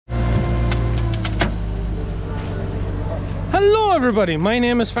Hello everybody, my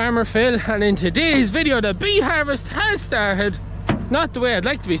name is Farmer Phil, and in today's video the bee harvest has started. Not the way I'd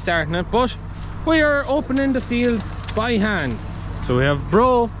like to be starting it, but we are opening the field by hand. So we have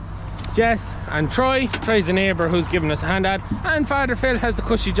Bro, Jess and Troy. Troy's a neighbour who's giving us a hand at, and Father Phil has the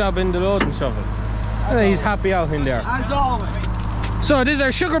cushy job in the loading shovel. And he's happy out in there. As always. So this is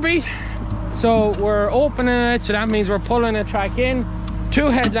our sugar beet. So we're opening it, so that means we're pulling a track in, 2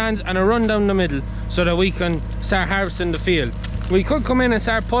 headlands and a run down the middle, so that we can start harvesting the field. We could come in and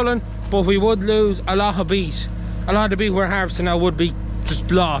start pulling, but we would lose a lot of beet. A lot of the beet we're harvesting now would be just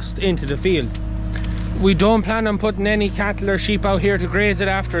lost into the field. We don't plan on putting any cattle or sheep out here to graze it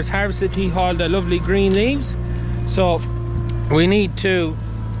after it's harvested to eat all the lovely green leaves. So we need to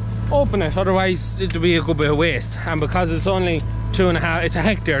open it, otherwise it'll be a good bit of waste. And because it's only 2.5, it's a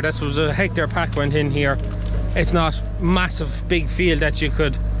hectare, that's what a hectare pack went in here. It's not massive big field that you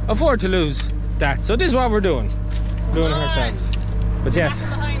could afford to lose that. So this is what we're doing. We're doing it ourselves. But yes,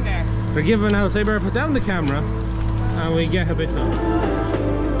 we're giving out, so I better put down the camera and we get a bit done.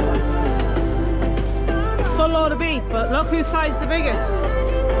 Full load of beef, but look whose side's the biggest.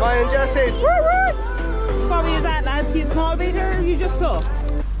 Mine and Jesse's. What is that, lads? See a small beet or you just saw?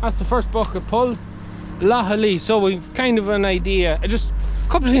 That's the first bucket pull. A lot of leaves, so we've kind of an idea. Just a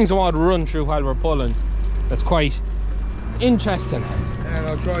couple of things I want to run through while we're pulling. That's quite interesting. And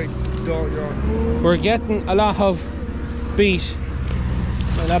I'll try. We're getting a lot of beet.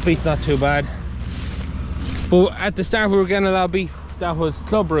 Well, that beet's not too bad. But at the start we were getting a lot of beet that was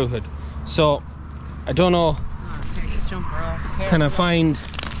club rooted. So I don't know. Oh, take this jumper off. Can I find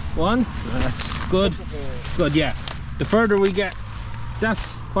one? That's good. Good, yeah. The further we get,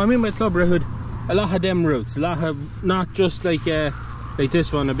 that's what I mean by club rooted. A lot of them roots. A lot of, not just like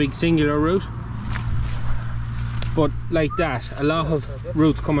this one, a big singular root, but like that, a lot of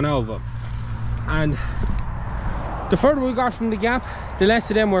roots coming out of them. And the further we got from the gap, the less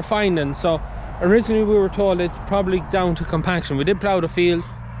of them we're finding. So originally we were told it's probably down to compaction. We did plough the field,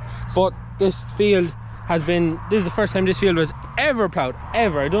 but this field has been, this is the first time this field was ever ploughed,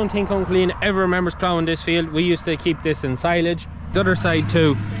 ever. I don't think Uncle Ian ever remembers ploughing this field. We used to keep this in silage. The other side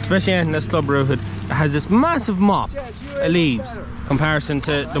too, especially anything that's club rooted, it has this massive mop of leaves comparison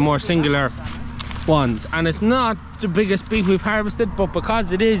to the more singular ones. And it's not the biggest beet we've harvested, but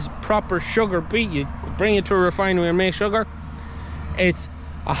because it is proper sugar beet, you bring it to a refinery and make sugar, it's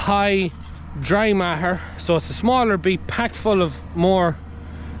a high dry matter, so it's a smaller beet packed full of more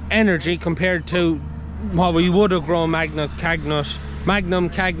energy compared to what we would have grown Magnum,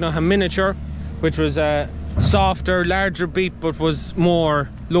 Cagnut and Miniature, which was a softer, larger beet but was more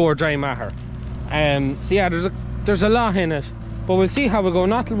lower dry matter. So yeah, there's a lot in it, but we'll see how we go.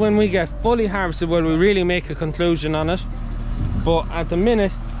 Not till when we get fully harvested will we really make a conclusion on it. But at the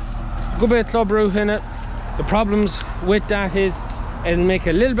minute, a good bit of club root in it. The problems with that is it'll make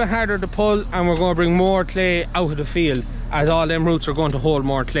it a little bit harder to pull, and we're going to bring more clay out of the field, as all them roots are going to hold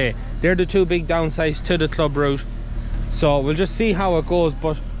more clay. They're the two big downsides to the club root. So we'll just see how it goes,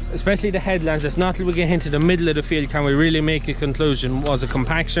 but especially the headlands, it's not till we get into the middle of the field can we really make a conclusion. Was it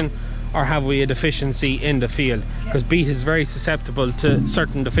compaction or have we a deficiency in the field? Because beet is very susceptible to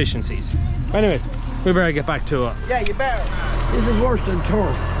certain deficiencies. Anyways, we better get back to it. Yeah, you better. This is worse than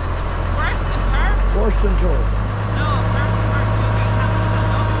turf. Worse than turf? Worse than turf. No, turf is worse than beet.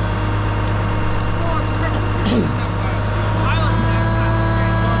 I wasn't there.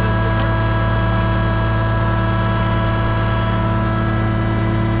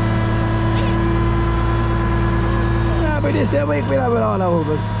 By this day week we'll have it all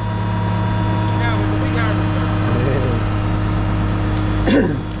over. Yeah, with the big harvester.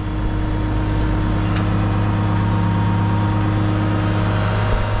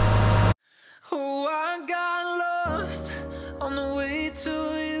 Oh, I got lost on the way to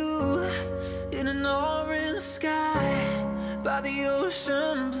you in an orange sky by the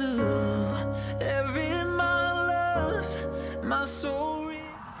ocean blue. Every mile loves my soul.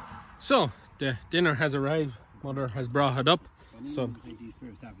 So the dinner has arrived. Mother has brought it up. So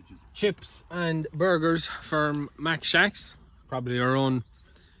chips and burgers from Mac Shacks, probably our own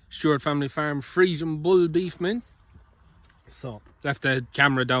Stewart Family Farm Frisian bull beef mince. So left the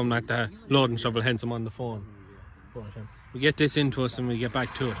camera down at the loading shovel, hence I'm on the phone. But we get this into us and we get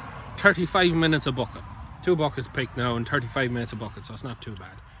back to it. 35 minutes a bucket. 2 buckets picked now and 35 minutes a bucket, so it's not too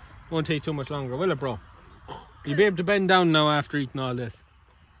bad. Won't take too much longer, will it, bro? You'll be able to bend down now after eating all this.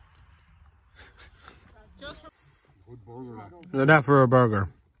 That for a burger.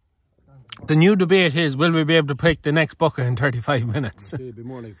 The new debate is, will we be able to pick the next bucket in 35 minutes? It'll be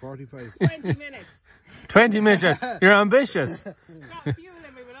more like 45. 20 minutes. 20 minutes. You're ambitious. Got fuel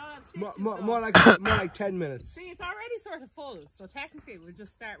in me with all that More like 10 minutes. See, it's already sort of full, so technically we'll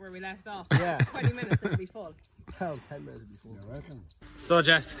just start where we left off. Yeah. 20 minutes it'll be full. Hell, 10 minutes before. So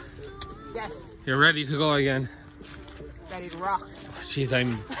Jess, Yes. you're ready to go again? Ready to rock. Jeez,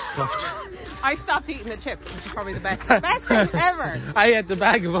 I'm stuffed. I stopped eating the chips, which is probably the best thing ever. I had the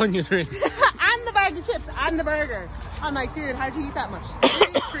bag of onion rings. And the bag of chips and the burger. I'm like, dude, how'd you eat that much?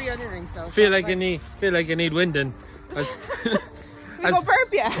 I ate 3 onion rings though. Feel like you need winding. We go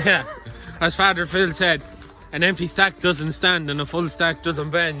burp ya. Yeah, as Father Phil said, an empty stack doesn't stand and a full stack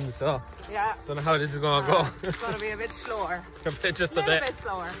doesn't bend. So Yeah. don't know how this is gonna go. It's gonna be a bit slower. Just a A little bit. bit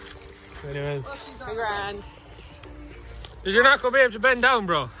slower. Anyways, Be grand. you're not gonna be able to bend down,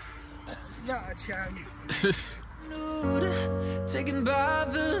 bro. Not a chance. Taken by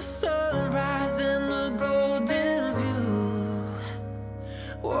the sunrise and the golden view,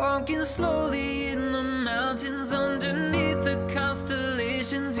 walking slowly in the mountains underneath the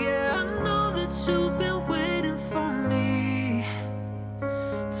constellations. Yeah, I know that you've been waiting for me.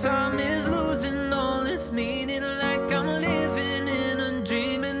 Time is losing all its meaning, like I'm living in a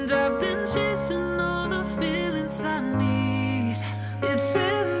dream, and I've been chasing all the feelings I need. It's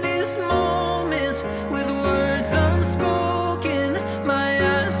in these moments with words unspoken, my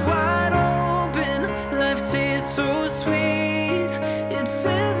eyes wide open, life tastes so sweet. It's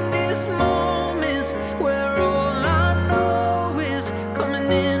in these moments where all I know is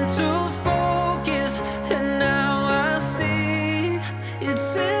coming into focus, and now I see.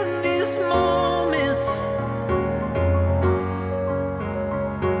 It's in these moments.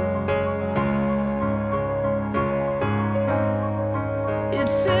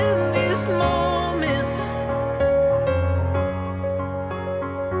 It's in these moments.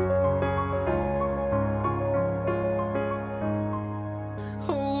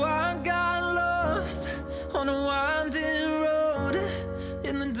 Oh, I got lost on a winding road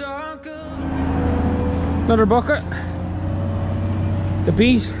in the dark of Another bucket. The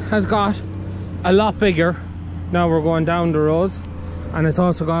beet has got a lot bigger. Now we're going down the rows, and it's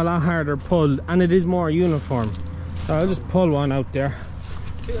also got a lot harder pulled, and it is more uniform. So I'll just pull one out there.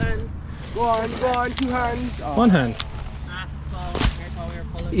 2 hands. Go on, 2 hands. Oh. One hand. That's small. Here's how we were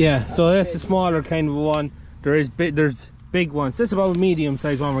pulling. Yeah, so that's the smaller kind of one. There's big ones. This is about a medium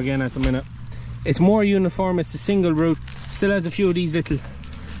sized one we're getting at the minute. It's more uniform, it's a single root. Still has a few of these little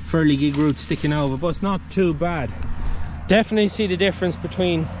fairly gig roots sticking out of it, but it's not too bad. Definitely see the difference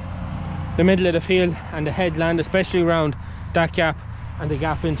between the middle of the field and the headland, especially around that gap and the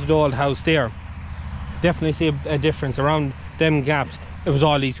gap into the old house there. Definitely see a difference around them gaps. It was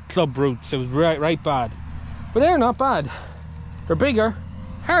all these club roots. It was right bad, but they're not bad. They're bigger,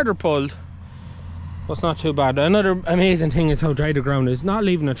 harder pulled, but it's not too bad. Another amazing thing is how dry the ground is. Not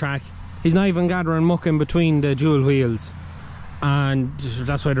leaving a track. He's not even gathering muck in between the dual wheels, and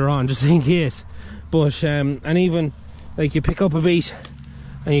that's why they're on, just in case. But and even like you pick up a beet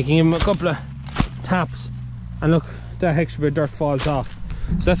and you can give him a couple of taps, and look, that extra bit of dirt falls off.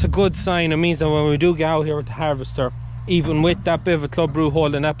 So that's a good sign. It means that when we do get out here with the harvester, even with that bit of a club root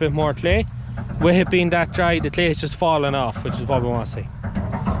holding that bit more clay, with it being that dry, the clay is just falling off, which is what we want to see.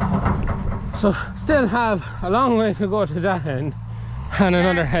 So still have a long way to go to that end and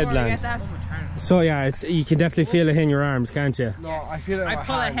another headland. So yeah, you can definitely feel it in your arms, can't you? No, I feel it in I my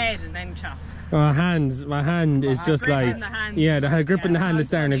pull hands. ahead and then chop. My hand is just grip like, in the hand. yeah, the grip in the Yeah, hand is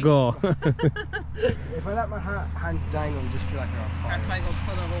starting to go. If I let my hands dangle, I just feel like they're on fire. That's why I go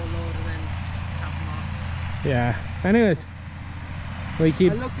pull a whole load and then chop them off. Yeah. Anyways, we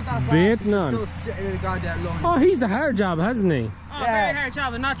keep And look at that beating bastard on. still sitting in a goddamn line. Oh, he's the hard job, hasn't he? Oh, Yeah. very hard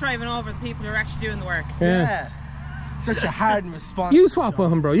job, and not driving over the people who are actually doing the work. Yeah. Such a hard and responsible You swap job.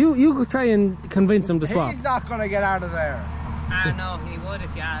 with him, bro. You go try and convince him to swap. He's not gonna get out of there. I know he would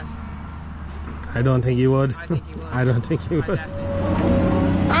if you asked. I don't think he would. I think he would. I don't think he I would. definitely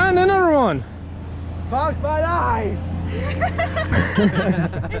would. And another one. Fuck my life!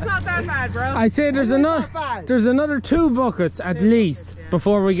 It's not that bad, bro. I'd say there's another. not bad. There's another 2 buckets at least buckets, yeah.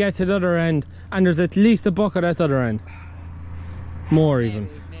 before we get to the other end, and there's at least a bucket at the other end. More even.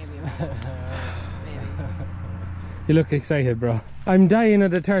 Maybe. You look excited, bro. I'm dying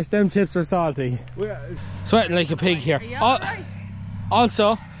of the thirst. Them chips are salty. We're, Sweating like a pig here. Are you alright?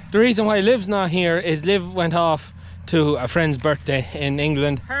 Also, the reason why Liv's not here is Liv went off to a friend's birthday in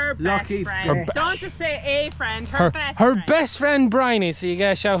England. Her best Lucky friend. her Don't just say a friend. Her best her friend. best friend Bryony, so you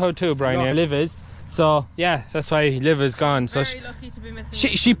get a shout out to Bryony. Yeah. Liv is. So yeah, that's why Liv is gone. So Very lucky to be missing.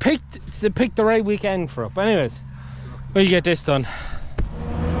 she picked the right weekend for it. But anyways, we'll get this done.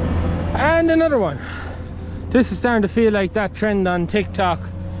 And another one. This is starting to feel like that trend on TikTok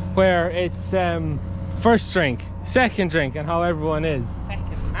where it's first drink, second drink, and how everyone is.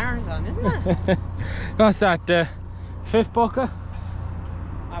 Second. Marathon, isn't it? What's that, the 5th bucket?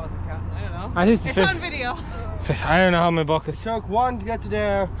 I wasn't counting, I don't know. I think it's on video. I don't know how many buckets. Took 1 to get to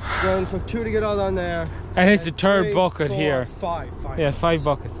there, then took 2 to get all down there. And it's the 3rd 3, bucket 4, here. 5. Yeah, 5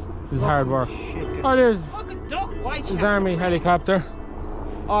 buckets. This is hard work. Shit. Oh, there's Fucking duck, white his army helicopter.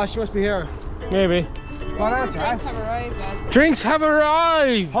 Oh, she must be here. Maybe. Go on, answer. Drinks have arrived, lads. Drinks have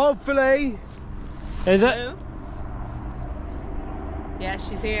arrived! Hopefully. Is it? Who? Yeah,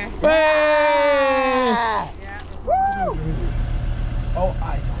 she's here. Hey! Yeah. Woo! Oh,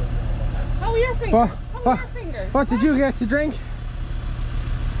 I don't know. How are your fingers? What? How are your fingers? What did you get to drink?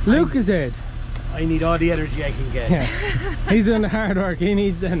 Lucas I need all the energy I can get. Yeah. He's doing the hard work, he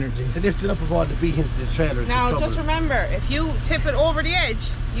needs the energy. To lift it up above the beat into the trailers. Now, just remember, if you tip it over the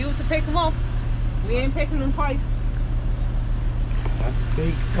edge, you have to pick them up. We ain't picking them twice.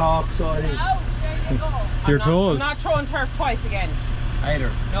 Big talk, sorry. Oh, there you go. You're told. I'm not throwing turf twice again.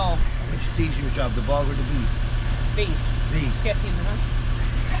 Either. No. Which is easier job, the bog or the beat? Beat. Beat. Get you,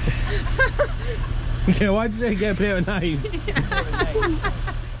 Okay, why'd you say get a play with knives?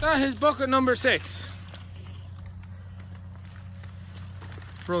 That is bucket number 6.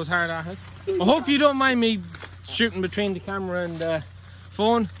 Throws hard at it. I hope you don't mind me shooting between the camera and the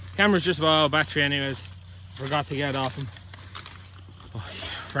phone. Camera's just about out of battery anyways. Forgot to get it off him. Oh, yeah,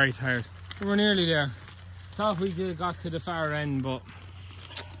 very tired. We're nearly there. Thought we got to the far end, but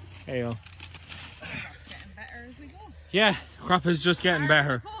there you go. It's getting better as we go. Yeah, crop is just getting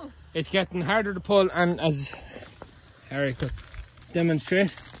better. It's getting harder to pull, and as Harry could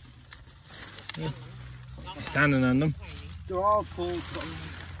demonstrate, yeah, standing on them. They're all full.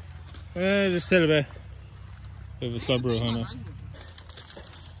 There's still a bit of a club route on it.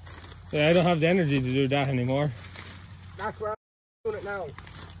 Yeah, I don't have the energy to do that anymore. That's where I'm doing it now.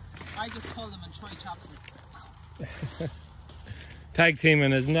 I just pull them and try chops them. Tag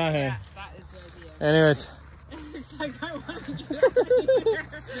teaming, isn't that? Yeah, that is the idea. Anyways. It's like I want to get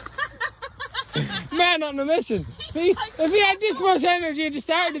Man on a mission. If he had this much energy at the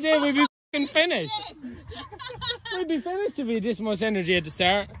start of the day, we'd be f***ing finished. We'd be finished if he had this much energy at the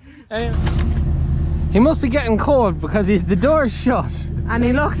start. Anyway. He must be getting cold because the door's shut. And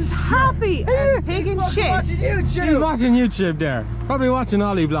he looks happy and pig and shit. He's watching YouTube there. Probably watching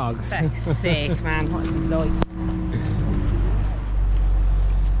Ollie vlogs. Fuck's sake, man. What is he like?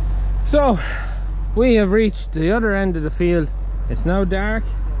 So, we have reached the other end of the field. It's now dark.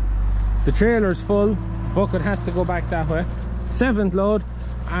 The trailer's full. Bucket has to go back that way. 7th load,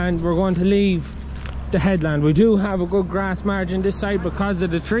 and we're going to leave the headland. We do have a good grass margin this side because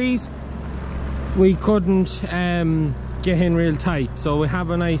of the trees. We couldn't get in real tight, so we have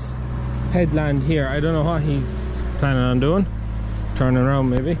a nice headland here. I don't know what he's planning on doing. Turning around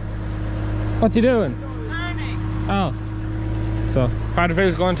maybe. What's he doing? Turning. Oh. So, Father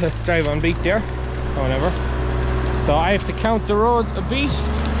Phil's going to drive on beat there, or whatever. So I have to count the rows of beat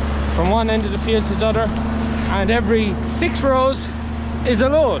from one end of the field to the other, and every 6 rows is a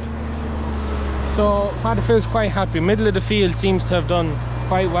load. So Father Phil's quite happy. Middle of the field seems to have done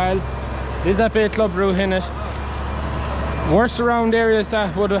quite well. There's that bit of club route in it. Worse around areas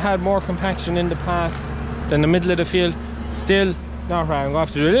that would have had more compaction in the past than the middle of the field. Still not right. I'm going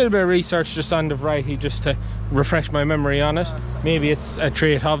to have to do a little bit of research just on the variety just to refresh my memory on it. Maybe it's a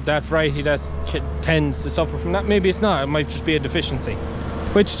trait of that variety that tends to suffer from that. Maybe it's not. It might just be a deficiency.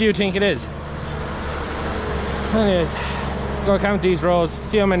 Which do you think it is? Anyways, go count these rows,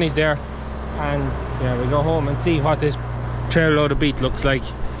 see how many's there, and yeah, we go home and see what this trailer load of beet looks like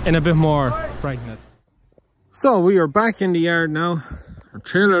in a bit more brightness. So we are back in the yard now. Our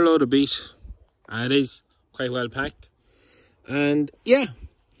trailer load of beet. It is quite well packed. And yeah,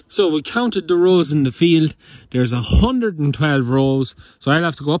 so we counted the rows in the field. There's 112 rows. So I'll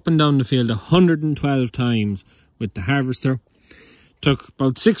have to go up and down the field 112 times with the harvester. Took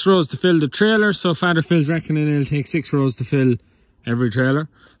about 6 rows to fill the trailer. So Father Phil's reckoning it'll take 6 rows to fill every trailer.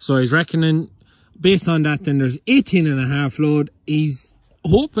 So he's reckoning, based on that, then there's 18.5 load. He's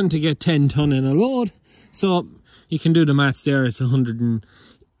hoping to get 10 ton in a load. So you can do the maths there. It's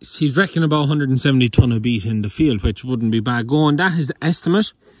he's reckoning about 170 ton of beet in the field, which wouldn't be bad going. That is the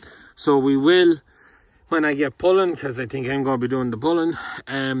estimate. So we will, when I get pulling, because I think I'm going to be doing the pulling,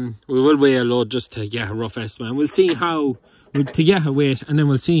 we will weigh a load just to get a rough estimate. And we'll see how, to get a weight, and then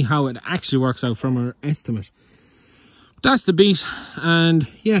we'll see how it actually works out from our estimate. That's the beet, and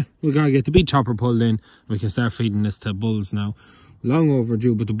yeah, we're going to get the beet chopper pulled in. We can start feeding this to bulls now. Long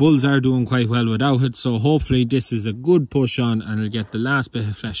overdue, but the bulls are doing quite well without it, so hopefully this is a good push on and it'll get the last bit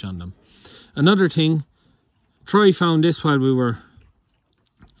of flesh on them. Another thing, Troy found this while we were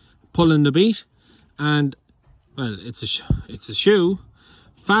pulling the beet, and well, it's a shoe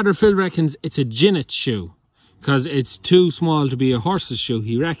Father Phil reckons it's a ginnet shoe, because it's too small to be a horse's shoe,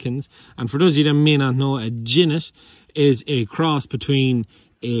 he reckons. And for those of you that may not know, a ginnet is a cross between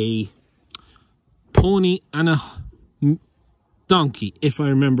a pony and a donkey, if I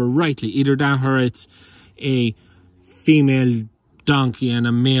remember rightly. Either that or it's a female donkey and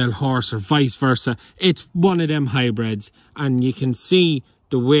a male horse, or vice versa. It's one of them hybrids, and you can see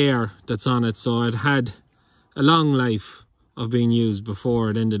the wear that's on it. So it had a long life of being used before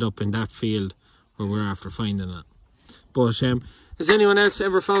it ended up in that field where we're after finding it. But has anyone else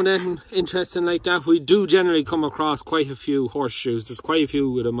ever found anything interesting like that? We do generally come across quite a few horseshoes. There's quite a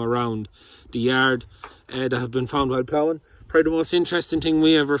few of them around the yard that have been found while ploughing. Probably the most interesting thing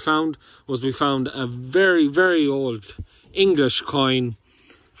we ever found was we found a very, very old English coin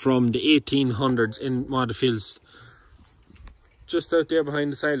from the 1800s in one of the fields just out there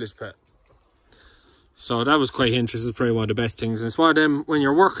behind the silage pit. So that was quite interesting. It's probably one of the best things. And it's one of them, when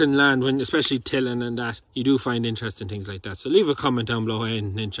you're working land, when especially tilling and that, you do find interesting things like that. So leave a comment down below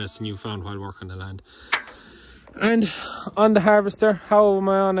anything interesting you found while working the land. And on the harvester, how am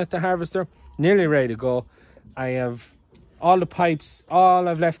I on at the harvester? Nearly ready to go. I have all the pipes. All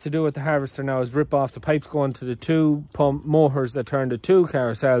I've left to do with the harvester now is rip off the pipes going to the 2 pump motors that turn the 2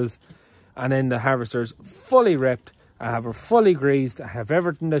 carousels. And then the harvester's fully ripped. I have her fully greased. I have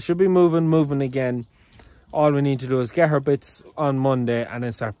everything that should be moving again. All we need to do is get her bits on Monday and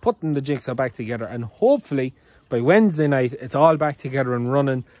then start putting the jigsaw back together. And hopefully by Wednesday night, it's all back together and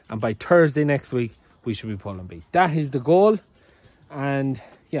running. And by Thursday next week, we should be pulling beet. That is the goal. And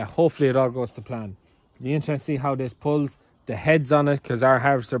yeah, hopefully it all goes to plan. It'll be interesting to see how this pulls. The heads on it, because our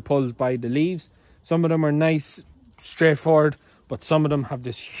harvester pulls by the leaves. Some of them are nice, straightforward. But some of them have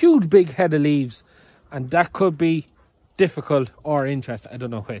this huge big head of leaves. And that could be difficult or interesting. I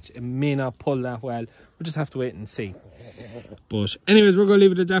don't know which. It may not pull that well. We'll just have to wait and see. But anyways, we're going to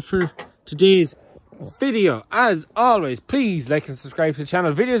leave it at that for today's video. As always, please like and subscribe to the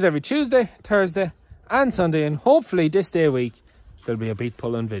channel. Videos every Tuesday, Thursday and Sunday. And hopefully this day a week, there'll be a beet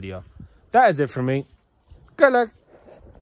pulling video. That is it for me. Good luck.